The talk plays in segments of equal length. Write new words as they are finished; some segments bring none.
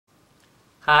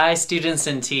Hi, students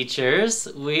and teachers.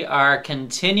 We are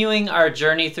continuing our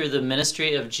journey through the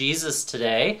ministry of Jesus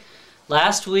today.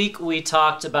 Last week we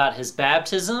talked about his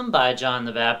baptism by John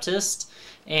the Baptist,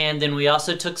 and then we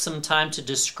also took some time to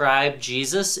describe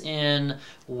Jesus in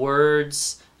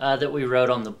words that we wrote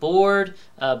on the board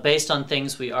based on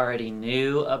things we already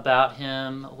knew about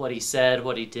him, what he said,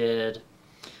 what he did.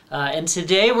 And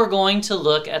today we're going to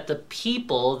look at the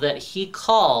people that he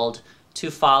called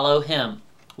to follow him.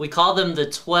 We call them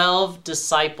the 12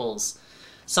 disciples.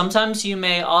 Sometimes you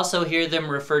may also hear them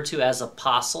referred to as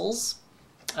apostles.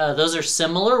 Those are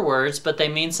similar words, but they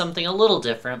mean something a little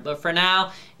different. But for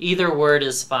now, either word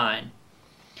is fine.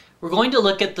 We're going to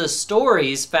look at the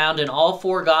stories found in all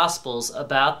four Gospels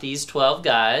about these 12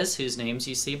 guys, whose names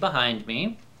you see behind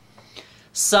me.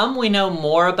 Some we know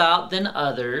more about than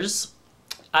others.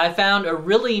 I found a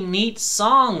really neat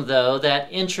song, though,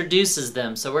 that introduces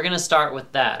them. So we're going to start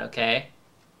with that, okay?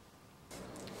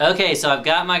 Okay, so I've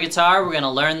got my guitar. We're going to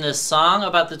learn this song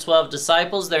about the 12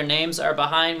 disciples. Their names are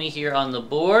behind me here on the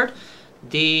board.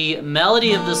 The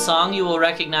melody of the song you will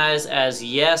recognize as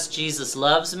Yes, Jesus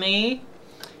Loves Me.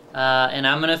 And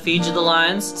I'm going to feed you the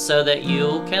lines so that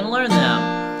you can learn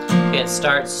them. Okay, it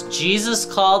starts, Jesus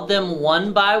called them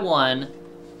one by one,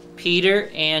 Peter,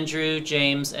 Andrew,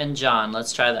 James, and John.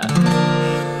 Let's try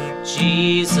that.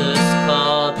 Jesus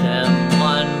called them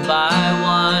one by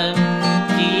one,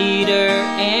 Peter,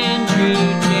 Andrew,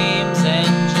 James,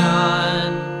 and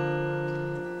John.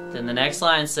 Then the next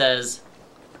line says,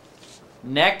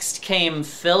 next came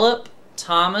Philip,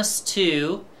 Thomas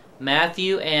too,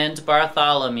 Matthew, and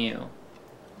Bartholomew.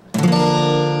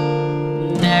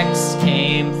 Next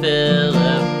came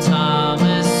Philip,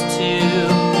 Thomas too,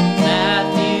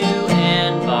 Matthew,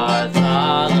 and Bartholomew.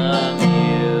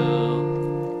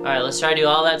 All right, let's try to do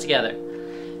all that together.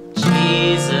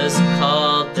 Jesus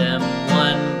called them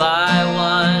one by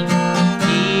one,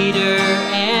 Peter,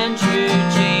 Andrew,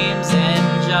 James,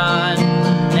 and John.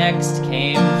 Next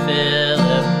came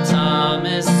Philip,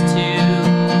 Thomas too,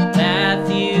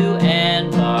 Matthew, and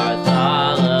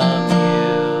Bartholomew.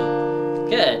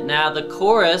 Good. Now the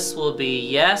chorus will be,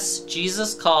 yes,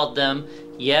 Jesus called them,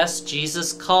 yes,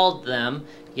 Jesus called them,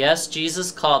 yes,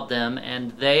 Jesus called them,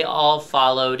 and they all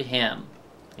followed him.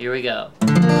 Here we go.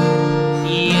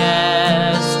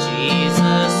 Yes,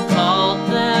 Jesus called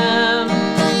them.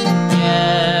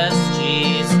 Yes,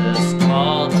 Jesus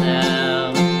called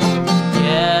them.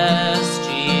 Yes,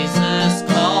 Jesus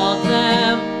called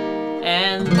them.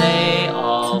 And they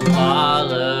all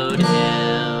followed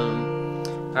him.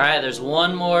 All right, there's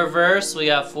one more verse. We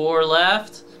got 4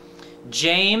 left.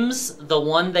 James, the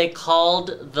one they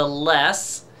called the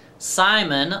less.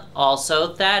 Simon,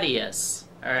 also Thaddeus.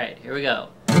 All right, here we go.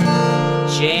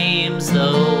 James,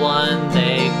 the one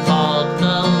they called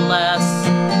the less,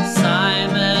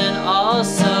 Simon,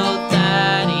 also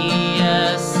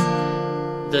Thaddeus.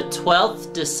 The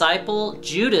 12th disciple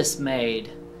Judas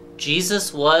made,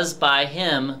 Jesus was by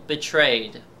him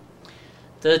betrayed.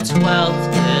 The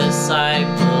 12th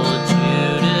disciple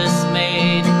Judas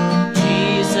made,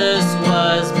 Jesus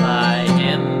was by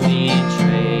him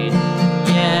betrayed.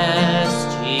 Yes,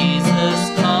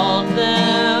 Jesus called them.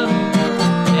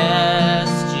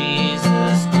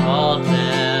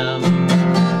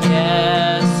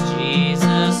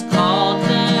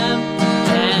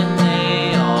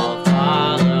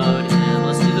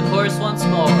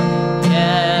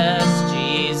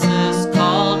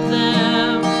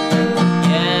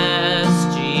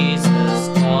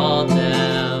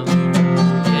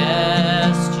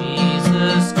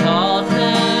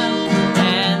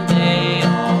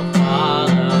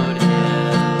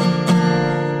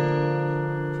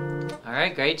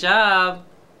 Great job.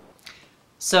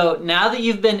 So now that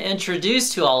you've been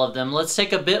introduced to all of them, let's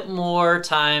take a bit more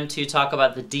time to talk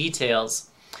about the details.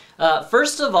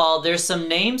 First of all, there's some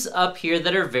names up here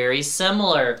that are very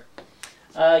similar.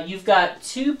 You've got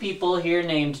 2 people here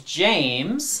named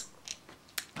James.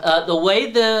 The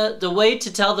way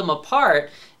to tell them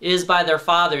apart is by their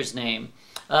father's name.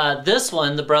 This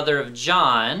one, the brother of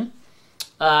John,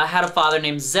 had a father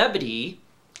named Zebedee,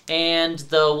 and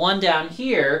the one down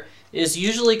here is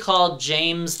usually called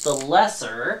James the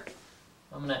Lesser.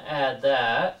 I'm going to add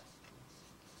that.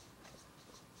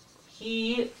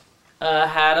 He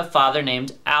had a father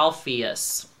named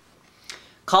Alphaeus.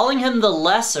 Calling him the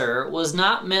Lesser was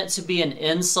not meant to be an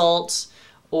insult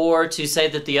or to say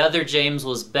that the other James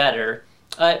was better.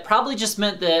 It probably just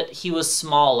meant that he was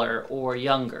smaller or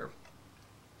younger.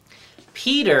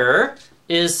 Peter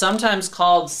is sometimes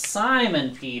called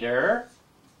Simon Peter,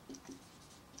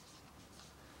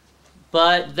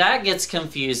 But that gets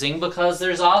confusing because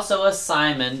there's also a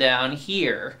Simon down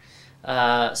here.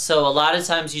 So a lot of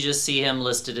times you just see him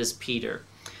listed as Peter.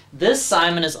 This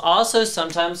Simon is also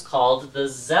sometimes called the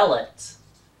Zealot.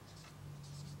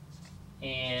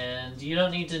 And you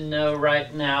don't need to know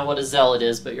right now what a zealot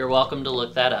is, but you're welcome to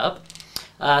look that up.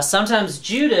 Sometimes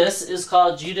Judas is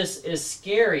called Judas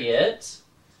Iscariot.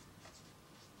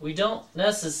 We don't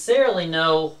necessarily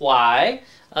know why,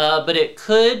 but it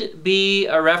could be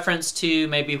a reference to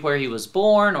maybe where he was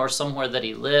born or somewhere that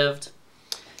he lived.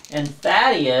 And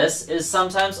Thaddeus is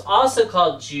sometimes also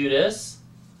called Judas,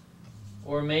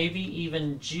 or maybe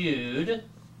even Jude.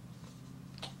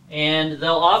 And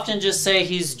they'll often just say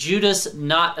he's Judas,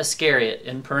 not Iscariot,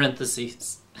 in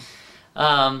parentheses.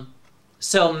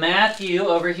 So Matthew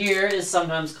over here is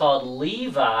sometimes called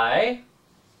Levi,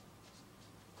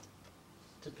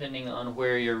 depending on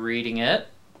where you're reading it.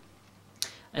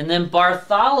 And then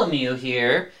Bartholomew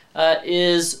here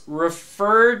is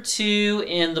referred to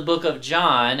in the book of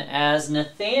John as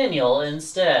Nathaniel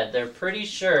instead. They're pretty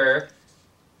sure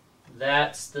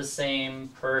that's the same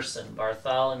person,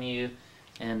 Bartholomew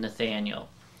and Nathaniel.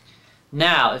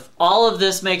 Now, if all of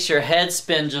this makes your head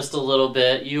spin just a little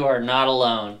bit, you are not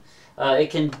alone. It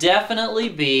can definitely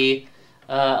be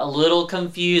a little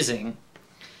confusing.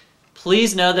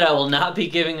 Please know that I will not be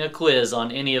giving a quiz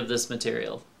on any of this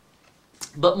material.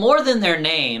 But more than their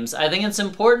names, I think it's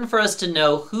important for us to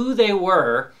know who they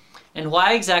were and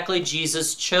why exactly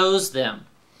Jesus chose them.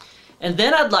 And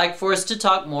then I'd like for us to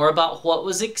talk more about what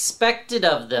was expected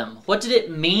of them. What did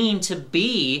it mean to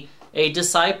be a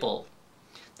disciple?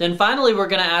 Then finally, we're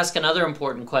going to ask another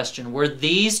important question. Were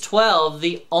these 12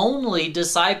 the only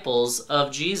disciples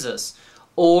of Jesus?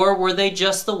 Or were they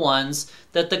just the ones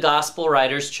that the gospel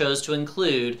writers chose to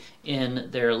include in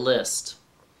their list?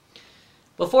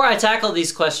 Before I tackle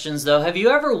these questions, though, have you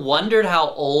ever wondered how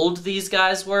old these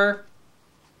guys were?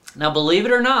 Now, believe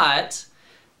it or not,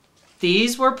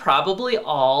 these were probably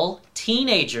all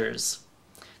teenagers.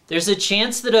 There's a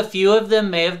chance that a few of them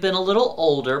may have been a little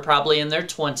older, probably in their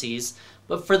 20s,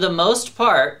 but for the most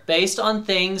part, based on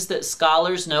things that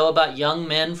scholars know about young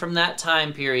men from that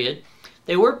time period,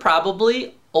 they were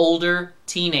probably older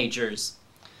teenagers.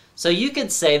 So you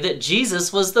could say that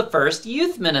Jesus was the first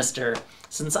youth minister.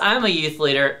 Since I'm a youth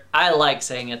leader, I like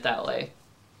saying it that way.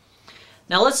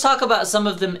 Now let's talk about some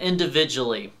of them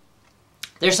individually.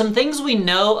 There's some things we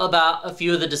know about a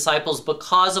few of the disciples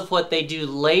because of what they do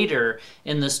later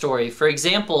in the story. For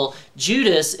example,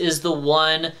 Judas is the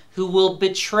one who will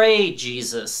betray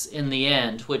Jesus in the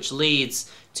end, which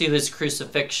leads to his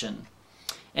crucifixion.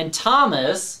 And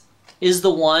Thomas is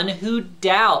the one who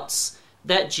doubts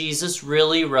that Jesus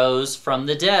really rose from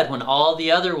the dead when all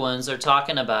the other ones are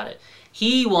talking about it.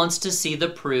 He wants to see the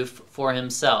proof for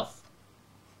himself.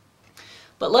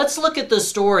 But let's look at the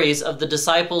stories of the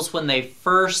disciples when they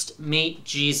first meet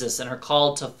Jesus and are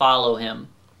called to follow him.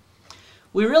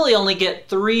 We really only get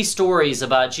 3 stories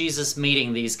about Jesus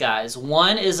meeting these guys.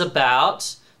 One is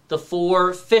about the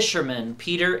 4 fishermen,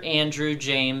 Peter, Andrew,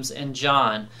 James, and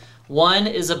John. One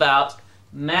is about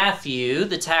Matthew,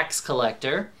 the tax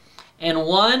collector. And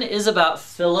one is about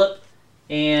Philip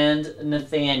and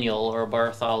Nathaniel, or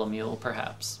Bartholomew,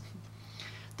 perhaps.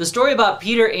 The story about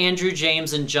Peter, Andrew,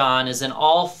 James, and John is in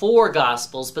all 4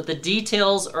 Gospels, but the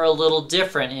details are a little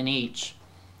different in each.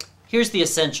 Here's the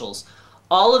essentials.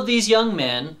 All of these young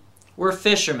men were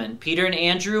fishermen. Peter and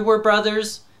Andrew were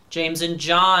brothers. James and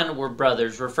John were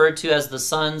brothers, referred to as the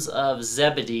sons of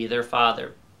Zebedee, their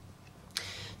father.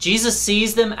 Jesus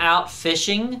sees them out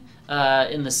fishing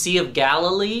in the Sea of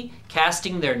Galilee,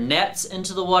 casting their nets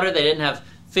into the water. They didn't have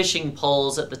fishing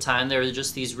poles at the time. They were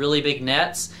just these really big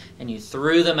nets, and you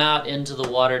threw them out into the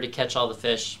water to catch all the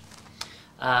fish.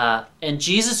 And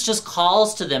Jesus just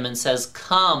calls to them and says,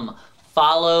 "Come,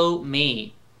 follow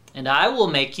me, and I will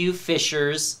make you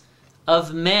fishers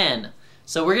of men."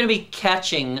 So we're going to be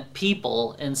catching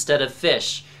people instead of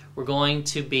fish. We're going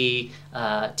to be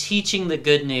teaching the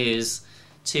good news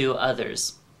to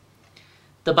others.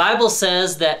 The Bible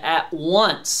says that at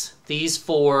once these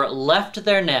 4 left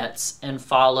their nets and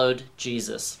followed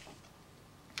Jesus.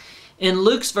 In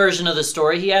Luke's version of the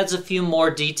story, he adds a few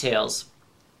more details.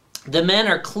 The men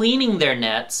are cleaning their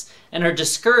nets and are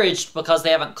discouraged because they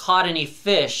haven't caught any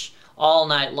fish all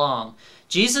night long.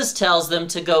 Jesus tells them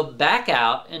to go back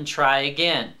out and try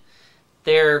again.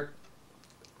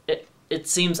 It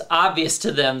seems obvious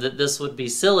to them that this would be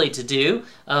silly to do,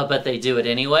 but they do it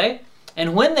anyway.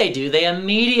 And when they do, they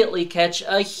immediately catch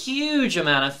a huge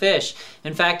amount of fish.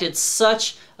 In fact, it's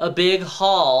such a big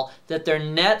haul that their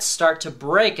nets start to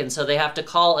break, and so they have to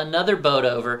call another boat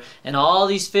over, and all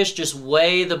these fish just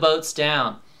weigh the boats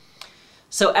down.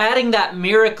 So adding that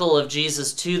miracle of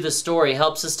Jesus to the story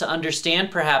helps us to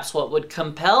understand perhaps what would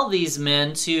compel these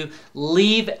men to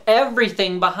leave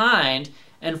everything behind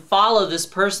and follow this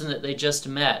person that they just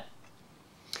met.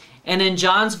 And in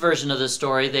John's version of the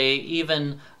story, they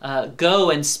even go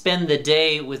and spend the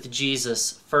day with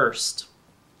Jesus first.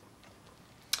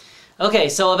 Okay,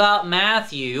 so about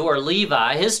Matthew, or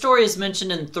Levi, his story is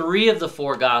mentioned in 3 of the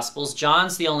 4 Gospels.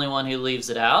 John's the only one who leaves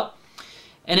it out.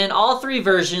 And in all 3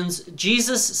 versions,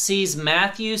 Jesus sees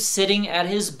Matthew sitting at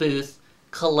his booth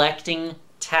collecting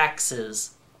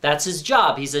taxes. That's his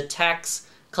job. He's a tax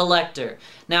collector.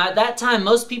 Now, at that time,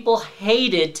 most people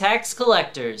hated tax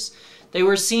collectors. They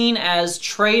were seen as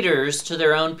traitors to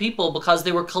their own people because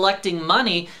they were collecting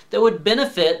money that would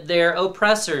benefit their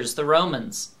oppressors, the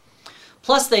Romans.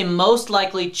 Plus, they most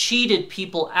likely cheated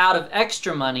people out of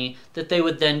extra money that they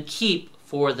would then keep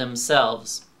for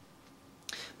themselves.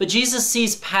 But Jesus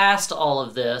sees past all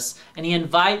of this, and he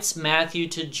invites Matthew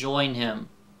to join him.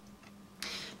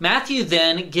 Matthew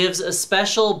then gives a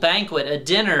special banquet, a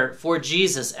dinner for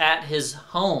Jesus at his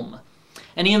home.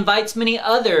 And he invites many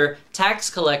other tax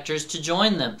collectors to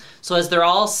join them. So as they're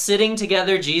all sitting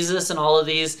together, Jesus and all of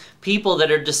these people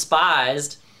that are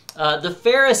despised, the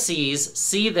Pharisees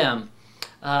see them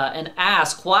and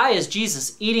ask, "Why is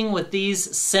Jesus eating with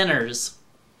these sinners?"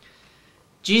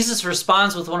 Jesus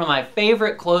responds with one of my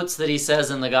favorite quotes that he says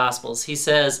in the Gospels. He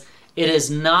says, "It is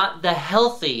not the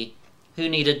healthy who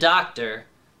need a doctor,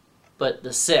 but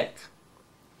the sick.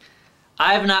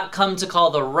 I have not come to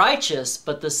call the righteous,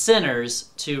 but the sinners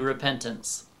to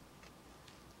repentance."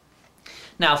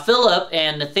 Now, Philip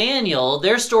and Nathanael,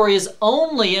 their story is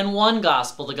only in one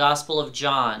Gospel, the Gospel of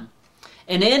John.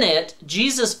 And in it,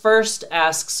 Jesus first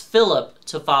asks Philip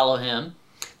to follow him.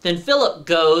 Then Philip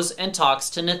goes and talks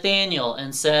to Nathanael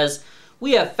and says,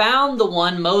 "We have found the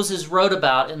one Moses wrote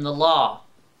about in the law,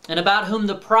 and about whom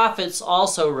the prophets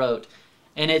also wrote,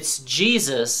 and it's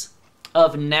Jesus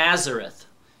of Nazareth,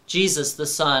 Jesus the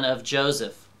son of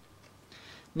Joseph."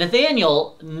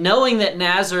 Nathanael, knowing that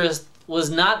Nazareth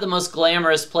was not the most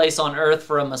glamorous place on earth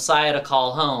for a Messiah to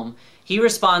call home, he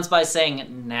responds by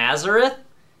saying, "Nazareth?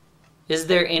 Is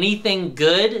there anything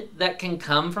good that can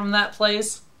come from that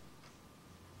place?"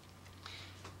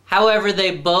 However,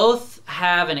 they both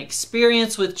have an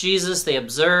experience with Jesus, they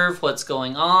observe what's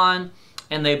going on,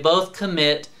 and they both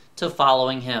commit to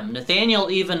following him. Nathanael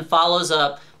even follows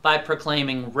up by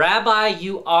proclaiming, "Rabbi,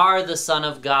 you are the Son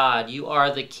of God. You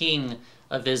are the King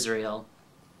of Israel."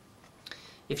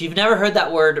 If you've never heard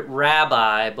that word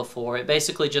rabbi before, it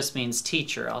basically just means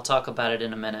teacher. I'll talk about it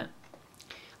in a minute.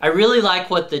 I really like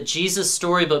what the Jesus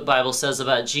Storybook Bible says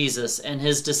about Jesus and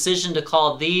his decision to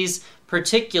call these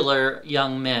particular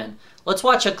young men. Let's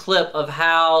watch a clip of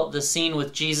how the scene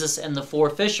with Jesus and the 4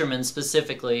 fishermen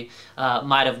specifically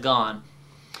might have gone.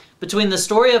 Between the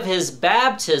story of his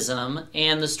baptism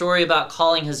and the story about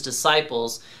calling his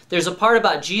disciples, there's a part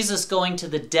about Jesus going to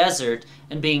the desert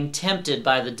and being tempted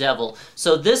by the devil.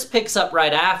 So this picks up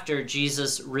right after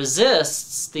Jesus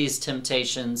resists these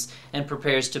temptations and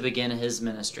prepares to begin his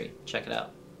ministry. Check it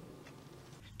out.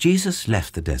 Jesus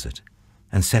left the desert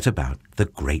and set about the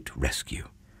great rescue.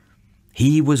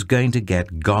 He was going to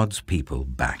get God's people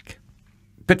back.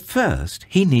 But first,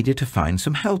 he needed to find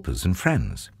some helpers and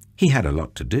friends. He had a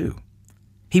lot to do.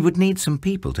 He would need some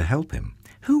people to help him.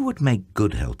 Who would make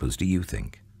good helpers, do you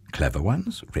think? Clever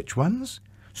ones? Rich ones?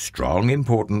 Strong,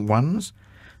 important ones?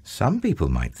 Some people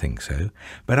might think so,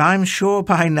 but I'm sure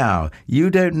by now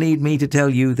you don't need me to tell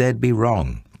you they'd be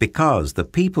wrong, because the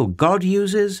people God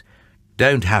uses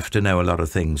don't have to know a lot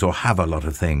of things or have a lot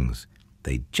of things.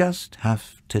 They just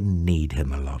have to need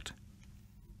him a lot.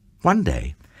 One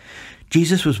day,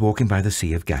 Jesus was walking by the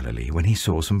Sea of Galilee when he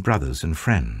saw some brothers and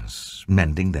friends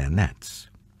mending their nets.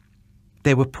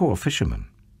 They were poor fishermen.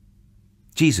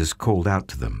 Jesus called out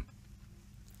to them,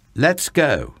 "Let's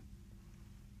go."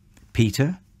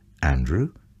 Peter,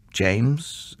 Andrew,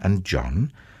 James, and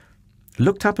John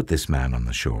looked up at this man on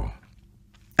the shore,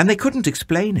 and they couldn't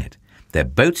explain it. Their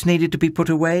boats needed to be put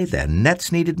away, their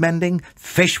nets needed mending,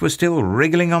 fish were still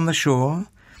wriggling on the shore,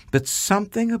 but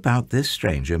something about this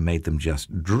stranger made them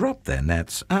just drop their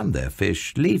nets and their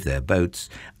fish, leave their boats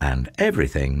and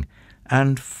everything,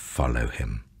 and follow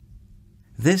him.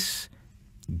 This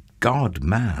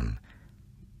God-man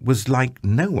was like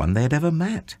no one they had ever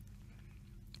met.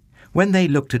 When they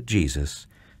looked at Jesus,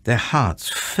 their hearts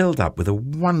filled up with a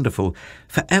wonderful,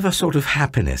 forever sort of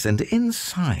happiness, and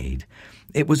inside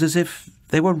it was as if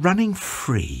they were running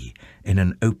free in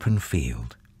an open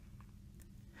field.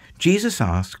 Jesus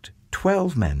asked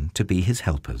 12 men to be his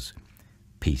helpers: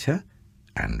 Peter,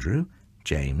 Andrew,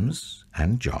 James,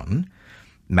 and John,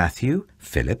 Matthew,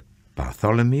 Philip,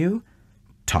 Bartholomew,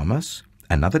 Thomas,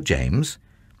 another James,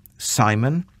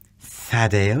 Simon,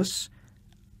 Thaddeus,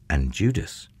 and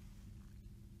Judas.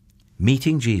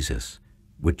 Meeting Jesus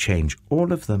would change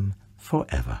all of them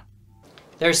forever.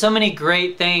 There are so many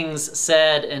great things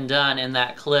said and done in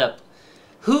that clip.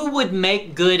 Who would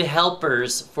make good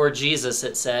helpers for Jesus,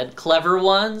 it said? Clever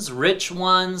ones, rich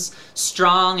ones,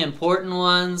 strong, important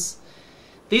ones.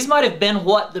 These might have been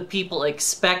what the people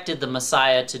expected the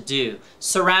Messiah to do.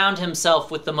 Surround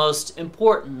himself with the most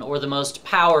important or the most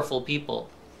powerful people.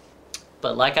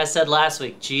 But like I said last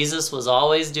week, Jesus was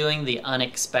always doing the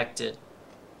unexpected.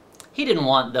 He didn't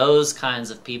want those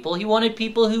kinds of people. He wanted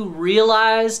people who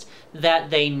realized that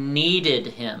they needed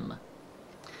him.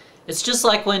 It's just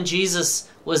like when Jesus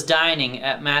was dining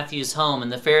at Matthew's home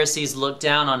and the Pharisees looked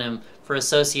down on him for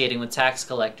associating with tax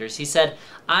collectors. He said,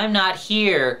 "I'm not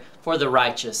here for the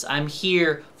righteous. I'm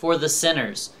here for the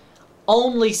sinners."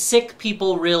 Only sick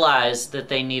people realize that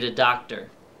they need a doctor.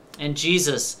 And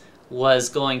Jesus was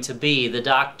going to be the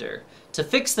doctor to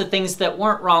fix the things that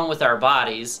weren't wrong with our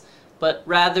bodies, but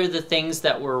rather the things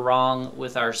that were wrong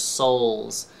with our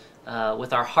souls,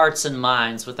 with our hearts and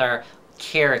minds, with our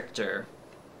character.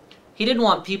 He didn't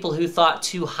want people who thought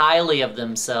too highly of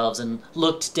themselves and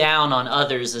looked down on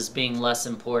others as being less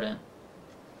important.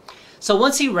 So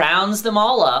once he rounds them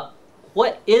all up,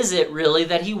 what is it really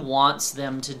that he wants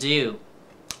them to do?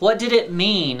 What did it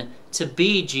mean to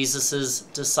be Jesus'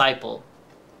 disciple?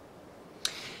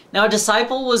 Now, a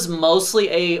disciple was mostly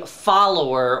a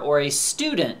follower or a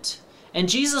student. And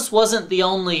Jesus wasn't the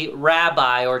only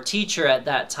rabbi or teacher at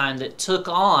that time that took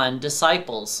on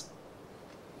disciples.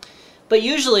 But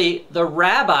usually the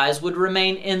rabbis would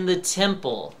remain in the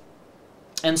temple,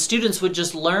 and students would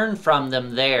just learn from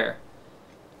them there.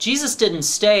 Jesus didn't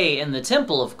stay in the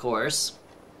temple, of course.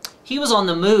 He was on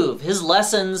the move. His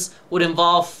lessons would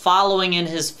involve following in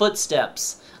his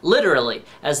footsteps, literally,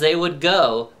 as they would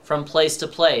go from place to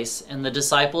place, and the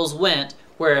disciples went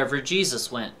wherever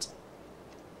Jesus went.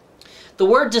 The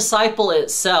word disciple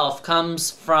itself comes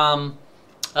from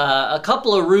a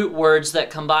couple of root words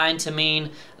that combine to mean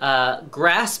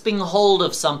grasping hold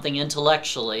of something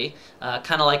intellectually,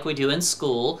 kind of like we do in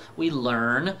school. We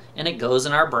learn and it goes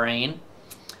in our brain.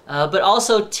 But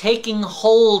also taking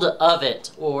hold of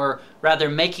it, or rather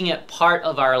making it part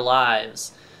of our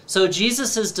lives. So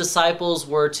Jesus' disciples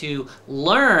were to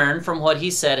learn from what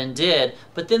he said and did,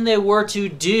 but then they were to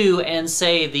do and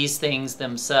say these things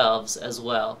themselves as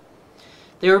well.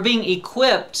 They were being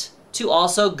equipped to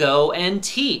also go and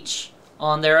teach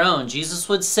on their own. Jesus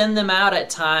would send them out at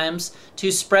times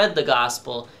to spread the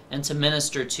gospel and to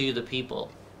minister to the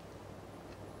people.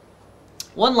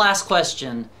 One last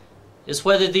question is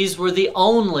whether these were the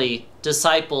only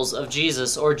disciples of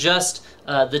Jesus, or just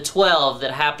the 12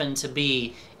 that happened to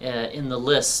be in the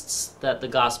lists that the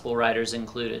gospel writers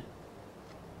included.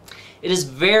 It is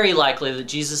very likely that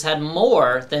Jesus had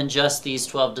more than just these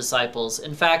 12 disciples.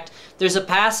 In fact, there's a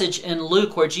passage in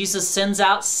Luke where Jesus sends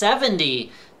out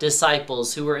 70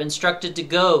 disciples who were instructed to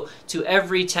go to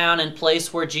every town and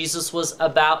place where Jesus was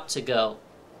about to go.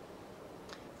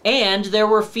 And there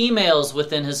were females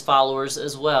within his followers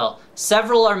as well.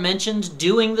 Several are mentioned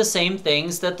doing the same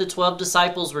things that the 12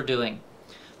 disciples were doing.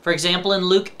 For example, in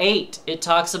Luke 8, it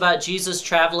talks about Jesus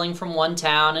traveling from one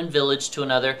town and village to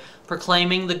another,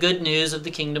 proclaiming the good news of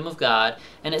the kingdom of God.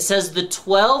 And it says the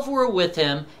 12 were with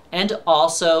him, and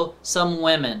also some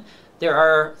women. There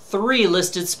are 3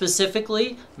 listed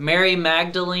specifically: Mary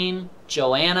Magdalene,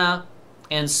 Joanna,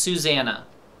 and Susanna.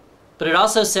 But it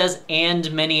also says,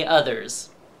 and many others.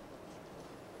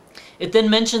 It then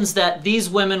mentions that these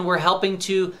women were helping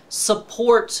to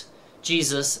support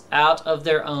Jesus out of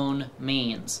their own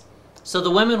means. So the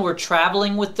women were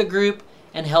traveling with the group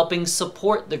and helping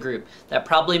support the group. That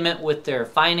probably meant with their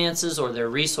finances or their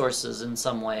resources in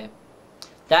some way.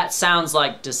 That sounds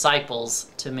like disciples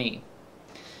to me.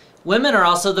 Women are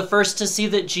also the first to see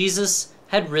that Jesus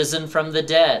had risen from the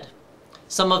dead.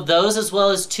 Some of those, as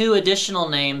well as 2 additional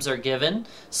names, are given: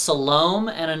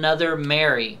 Salome and another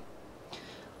Mary.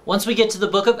 Once we get to the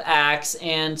book of Acts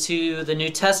and to the New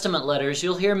Testament letters,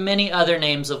 you'll hear many other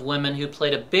names of women who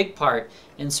played a big part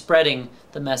in spreading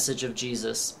the message of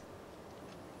Jesus.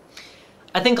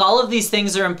 I think all of these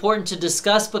things are important to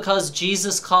discuss because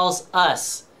Jesus calls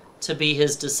us to be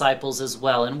his disciples as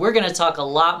well. And we're going to talk a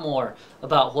lot more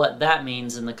about what that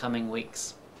means in the coming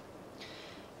weeks.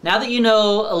 Now that you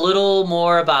know a little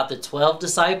more about the 12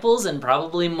 disciples, and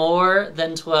probably more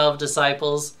than 12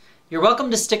 disciples, you're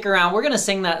welcome to stick around. We're going to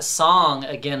sing that song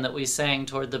again that we sang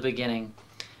toward the beginning.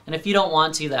 And if you don't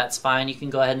want to, that's fine. You can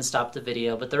go ahead and stop the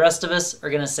video. But the rest of us are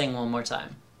going to sing one more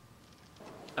time.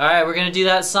 All right, we're going to do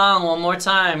that song one more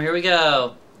time. Here we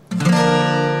go.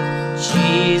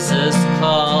 Jesus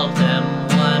called them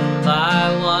one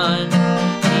by one,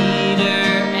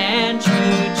 Peter,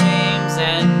 Andrew, James,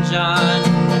 and John.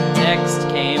 Next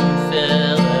came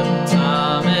Philip,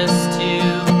 Thomas too,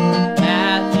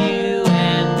 Matthew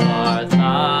and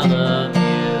Bartholomew.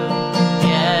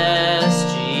 Yes,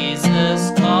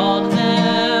 Jesus called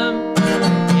them.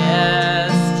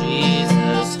 Yes,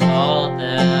 Jesus called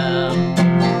them.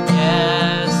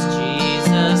 Yes,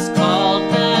 Jesus called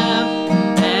them,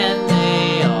 and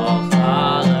they all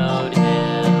followed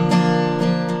him.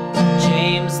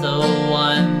 James, the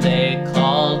one they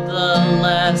called the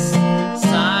less,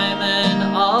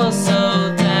 Simon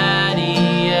also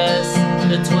Thaddeus,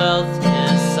 the 12th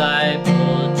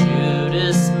disciple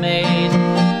Judas made.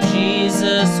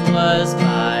 Jesus was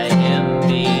by him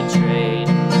betrayed.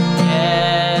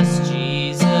 Yes,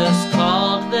 Jesus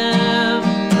called them.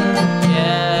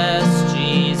 Yes,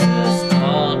 Jesus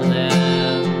called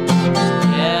them.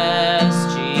 Yes,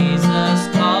 Jesus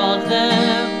called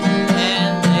them,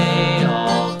 and they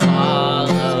all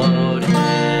followed him.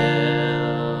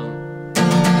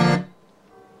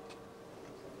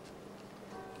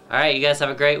 All right, you guys have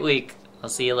a great week. I'll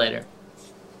see you later.